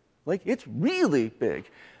big. Like, it's really big.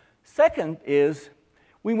 Second is,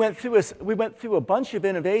 we went through a bunch of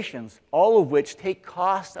innovations, all of which take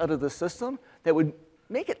cost out of the system that would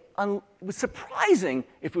make it surprising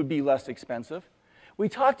if it would be less expensive. We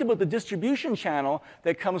talked about the distribution channel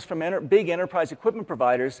that comes from big enterprise equipment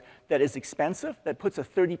providers that is expensive, that puts a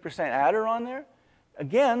 30% adder on there.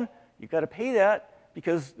 Again, you've got to pay that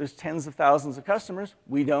because there's tens of thousands of customers.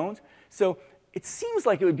 We don't. So it seems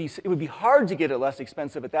like it would be hard to get it less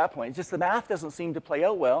expensive at that point. It's just the math doesn't seem to play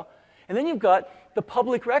out well. And then you've got the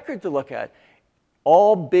public record to look at.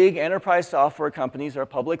 All big enterprise software companies are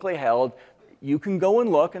publicly held. You can go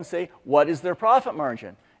and look and say, what is their profit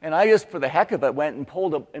margin? And I just, for the heck of it, went and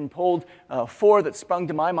pulled 4 that sprung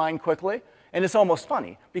to my mind quickly. And it's almost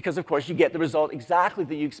funny, because of course you get the result exactly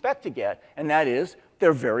that you expect to get, and that is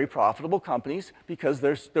they're very profitable companies because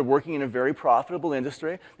they're working in a very profitable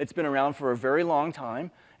industry that's been around for a very long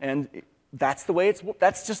time, and that's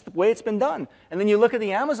just the way it's been done. And then you look at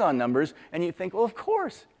the Amazon numbers and you think, well, of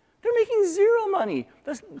course, they're making zero money.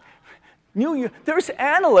 There's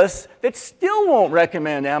analysts that still won't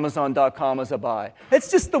recommend Amazon.com as a buy.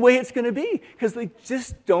 That's just the way it's going to be, because they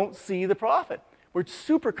just don't see the profit. We're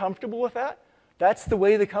super comfortable with that. That's the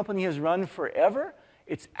way the company has run forever.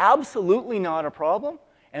 It's absolutely not a problem.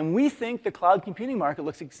 And we think the cloud computing market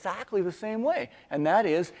looks exactly the same way. And that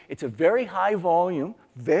is, it's a very high volume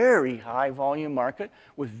market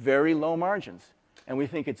with very low margins. And we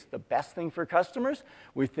think it's the best thing for customers.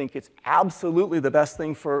 We think it's absolutely the best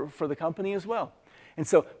thing for the company as well. And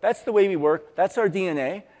so that's the way we work. That's our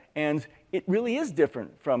DNA. And it really is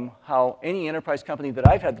different from how any enterprise company that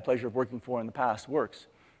I've had the pleasure of working for in the past works.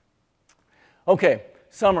 Okay,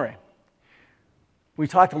 summary. We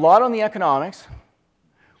talked a lot on the economics.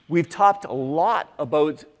 We've talked a lot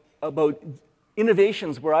about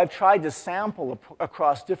innovations where I've tried to sample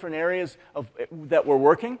across different areas that we're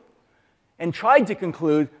working and tried to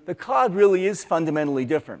conclude the cloud really is fundamentally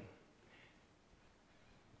different.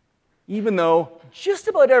 Even though just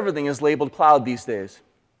about everything is labeled cloud these days.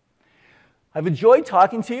 I've enjoyed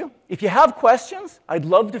talking to you. If you have questions, I'd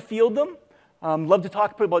love to field them. Love to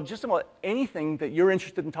talk about just about anything that you're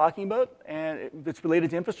interested in talking about and that's related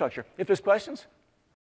to infrastructure. If there's questions.